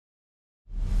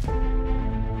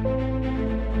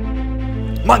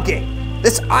Monkey,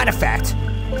 this artifact,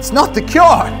 it's not the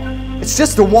cure. It's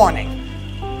just a warning.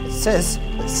 It says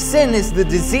that sin is the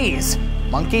disease.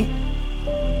 Monkey,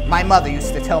 my mother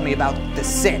used to tell me about the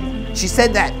sin. She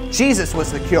said that Jesus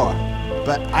was the cure,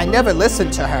 but I never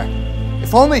listened to her.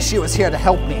 If only she was here to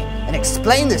help me and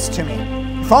explain this to me.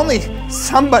 If only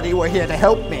somebody were here to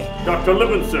help me. Dr.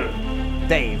 Livinsin.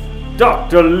 Dave.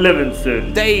 Dr.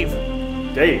 Livinsin. Dave.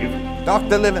 Dave?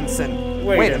 Dr. Livinsin.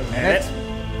 Wait a minute.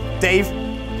 Dave,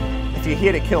 if you're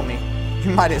here to kill me, you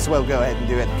might as well go ahead and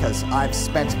do it, because I've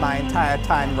spent my entire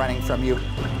time running from you,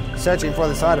 searching for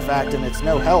this artifact, and it's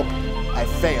no help. I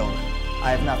failed. I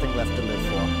have nothing left to live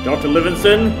for. Dr.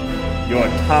 Livinsin, your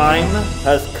time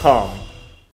has come.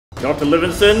 Dr.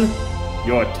 Livinsin,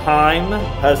 your time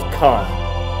has come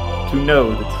to know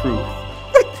the truth.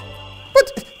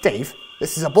 But, Dave,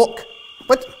 this is a book.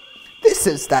 But this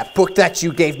is that book that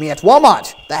you gave me at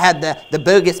Walmart that had the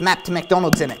bogus map to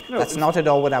McDonald's in it. No. That's not at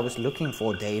all what I was looking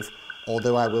for, Dave.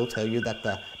 Although I will tell you that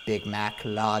the Big Mac,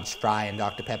 large fry, and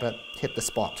Dr. Pepper hit the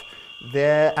spot.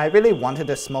 I really wanted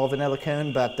a small vanilla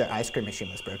cone, but the ice cream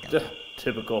machine was broken.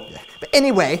 Typical. But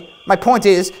anyway, my point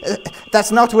is,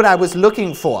 that's not what I was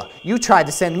looking for. You tried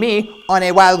to send me on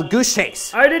a wild goose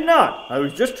chase. I did not. I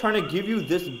was just trying to give you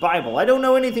this Bible. I don't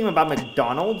know anything about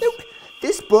McDonald's. No,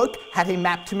 this book had a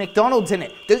map to McDonald's in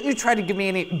it. Don't you try to give me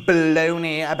any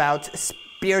baloney about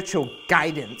spiritual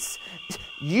guidance.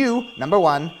 You, number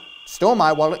one, stole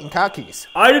my wallet and car keys.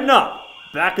 I did not.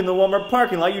 Back in the Walmart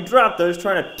parking lot, you dropped those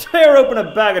trying to tear open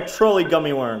a bag of trolley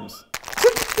gummy worms.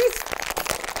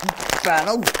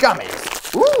 Infernal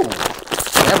gummies. Ooh,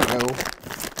 there we go.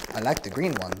 I like the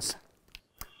green ones.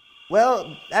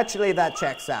 Well, actually that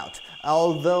checks out.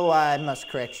 Although I must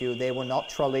correct you, they were not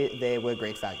trolley, they were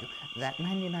great value. That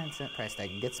 99-cent price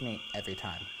tag gets me every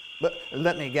time. But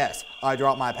let me guess, I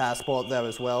dropped my passport there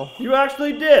as well. You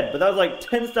actually did, but that was like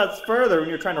 10 steps further when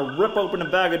you're trying to rip open a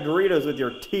bag of Doritos with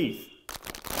your teeth.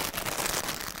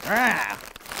 Ah.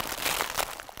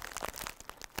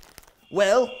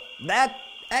 Well, that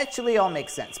actually all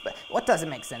makes sense, but what doesn't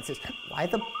make sense is why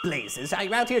the blazes are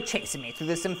you out here chasing me through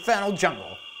this infernal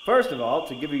jungle? First of all,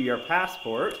 to give you your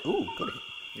passport. Ooh, goody.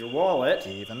 Your wallet.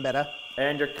 Even better.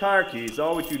 And your car keys,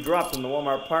 all which you dropped in the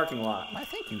Walmart parking lot. Why,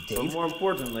 thank you, Dave. But more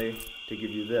importantly, to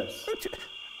give you this.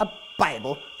 A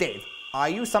Bible? Dave, are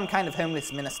you some kind of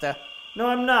homeless minister? No,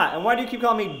 I'm not. And why do you keep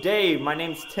calling me Dave? My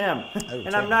name's Tim. And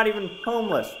Tim. I'm not even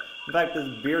homeless. In fact, this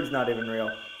beard's not even real.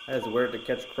 I just wear it to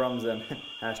catch crumbs and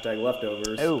hashtag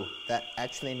leftovers. Oh, that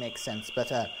actually makes sense.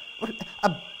 But, a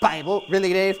Bible?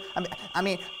 Really, Dave? I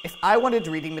mean, if I wanted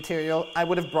reading material, I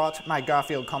would have brought my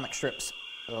Garfield comic strips.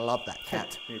 Love that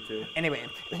cat. Me too. Anyway,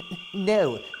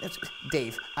 no,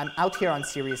 Dave, I'm out here on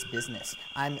serious business.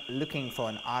 I'm looking for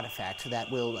an artifact that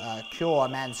will cure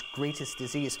man's greatest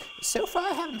disease. So far,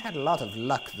 I haven't had a lot of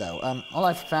luck, though. All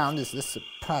I've found is this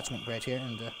parchment right here,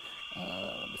 and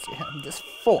let's see, this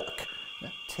fork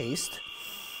that tastes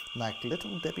like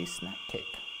Little Debbie snack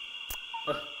cake.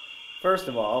 First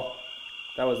of all,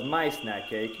 that was my snack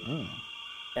cake,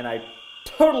 and I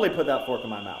totally put that fork in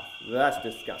my mouth. That's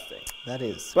disgusting. That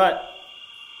is. But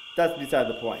that's beside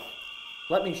the point.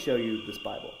 Let me show you this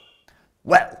Bible.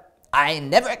 Well, I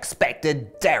never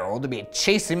expected Daryl to be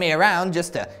chasing me around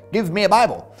just to give me a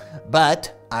Bible,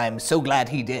 but I'm so glad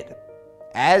he did.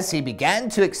 As he began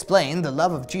to explain the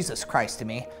love of Jesus Christ to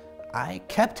me, I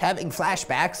kept having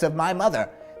flashbacks of my mother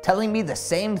telling me the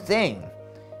same thing.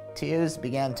 Tears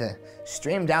began to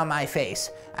stream down my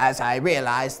face as I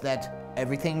realized that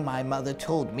everything my mother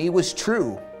told me was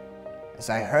true. As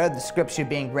I heard the scripture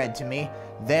being read to me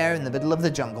there in the middle of the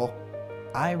jungle,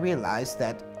 I realized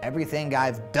that everything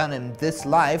I've done in this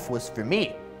life was for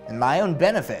me and my own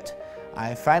benefit.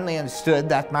 I finally understood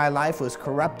that my life was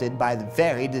corrupted by the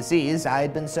very disease I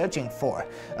had been searching for,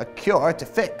 a cure to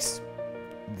fix.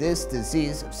 This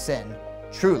disease of sin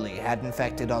truly had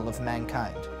infected all of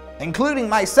mankind, including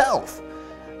myself.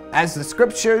 As the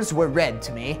scriptures were read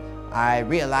to me, I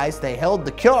realized they held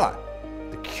the cure.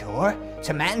 The cure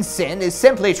to man's sin is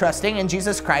simply trusting in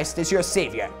Jesus Christ as your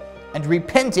Savior and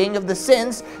repenting of the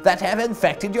sins that have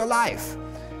infected your life.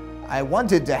 I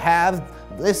wanted to have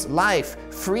this life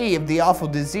free of the awful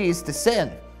disease to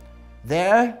sin.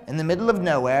 There, in the middle of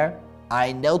nowhere,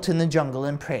 I knelt in the jungle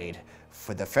and prayed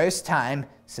for the first time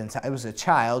since I was a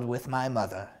child with my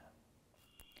mother.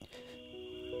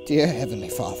 Dear Heavenly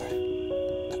Father,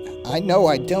 I know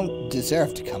I don't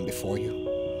deserve to come before you.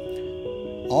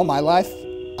 All my life,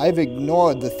 I've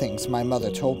ignored the things my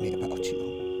mother told me about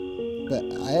you. But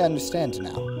I understand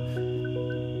now.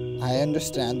 I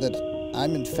understand that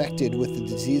I'm infected with the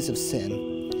disease of sin,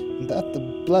 and that the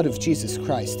blood of Jesus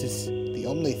Christ is the the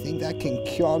only thing that can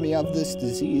cure me of this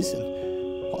disease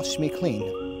and wash me clean.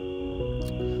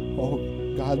 Oh,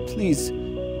 God, please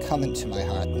come into my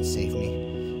heart and save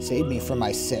me. Save me from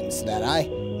my sins, so that I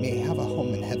may have a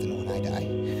home in heaven when I die.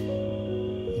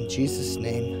 In Jesus'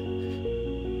 name,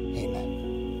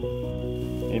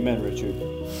 amen. Amen, Richard.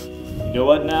 You know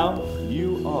what now?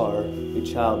 You are a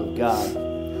child of God.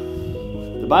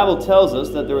 The Bible tells us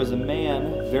that there was a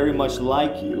man very much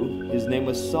like you. His name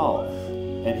was Saul.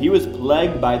 And he was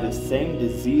plagued by the same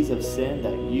disease of sin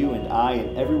that you and I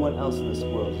and everyone else in this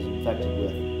world is infected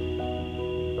with.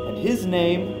 And his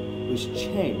name was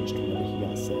changed whenever he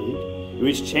got saved. It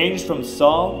was changed from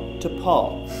Saul to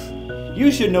Paul.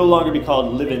 You should no longer be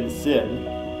called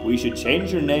Livinsin. We should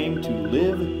change your name to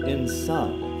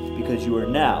Livinsin, because you are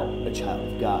now a child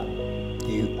of God.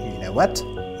 You know what?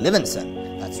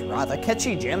 Livinsin. That's rather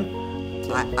catchy, Jim.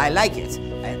 I like it.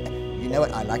 You know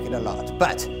what? I like it a lot.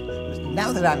 But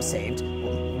now that I'm saved,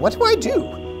 what do I do?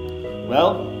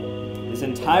 Well, this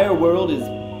entire world is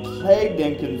plagued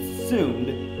and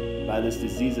consumed by this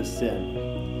disease of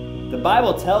sin. The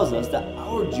Bible tells us that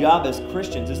our job as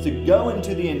Christians is to go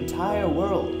into the entire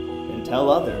world and tell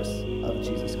others of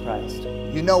Jesus Christ.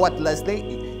 You know what, Leslie?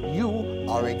 You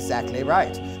are exactly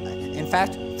right. In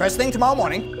fact, first thing tomorrow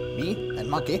morning, me and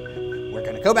Monkey, we're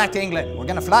going to go back to England. We're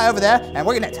going to fly over there, and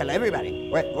we're going to tell everybody.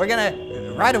 We're going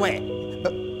to right away.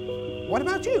 But what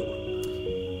about you?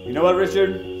 You know what,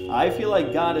 Richard? I feel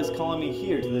like God is calling me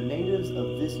here to the natives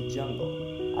of this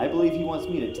jungle. I believe he wants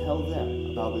me to tell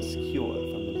them about this cure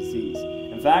from the disease.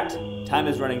 In fact, time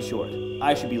is running short.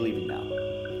 I should be leaving now.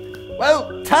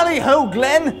 Well, tally-ho,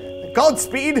 Glenn.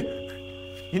 Godspeed.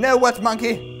 You know what,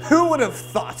 Monkey? Who would have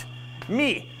thought?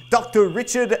 Me, Dr.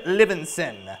 Richard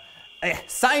Livinsin, a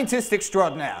scientist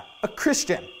extraordinaire, a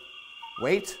Christian.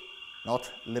 Wait,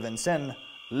 not Livinsin,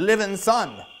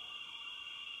 Livinson.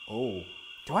 Oh,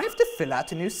 do I have to fill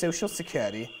out a new Social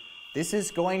Security? This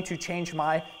is going to change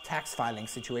my tax filing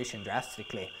situation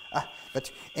drastically.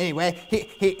 But anyway,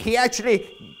 he actually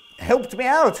helped me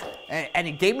out, and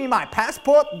he gave me my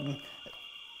passport.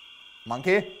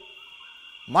 Monkey?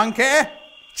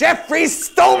 Jeffrey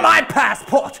stole my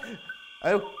passport!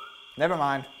 Oh, never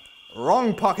mind.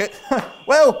 Wrong pocket.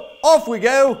 Well, off we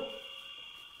go.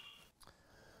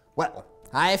 Well,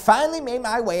 I finally made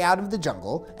my way out of the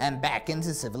jungle and back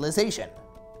into civilization.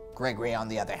 Gregory, on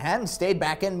the other hand, stayed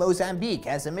back in Mozambique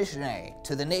as a missionary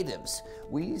to the natives.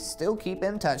 We still keep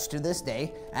in touch to this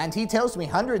day, and he tells me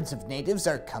hundreds of natives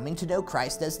are coming to know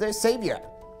Christ as their savior.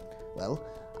 Well,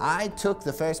 I took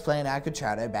the first plane I could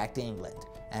charter back to England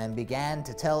and began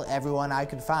to tell everyone I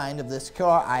could find of this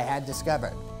cure I had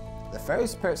discovered. The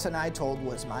first person I told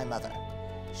was my mother.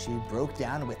 She broke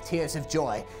down with tears of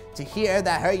joy to hear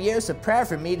that her years of prayer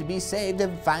for me to be saved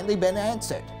have finally been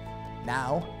answered.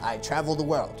 Now, I travel the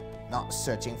world, not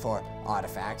searching for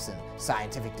artifacts and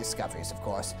scientific discoveries, of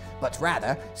course, but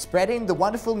rather spreading the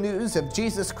wonderful news of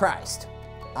Jesus Christ.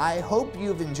 I hope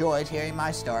you've enjoyed hearing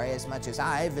my story as much as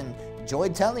I've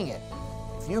enjoyed telling it.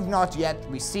 If you've not yet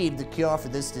received the cure for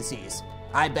this disease,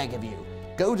 I beg of you,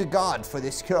 go to God for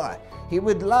this cure. He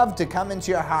would love to come into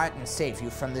your heart and save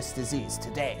you from this disease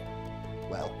today.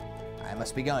 Well, I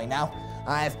must be going now.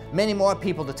 I have many more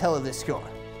people to tell of this cure.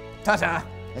 Ta-ta,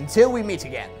 until we meet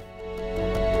again.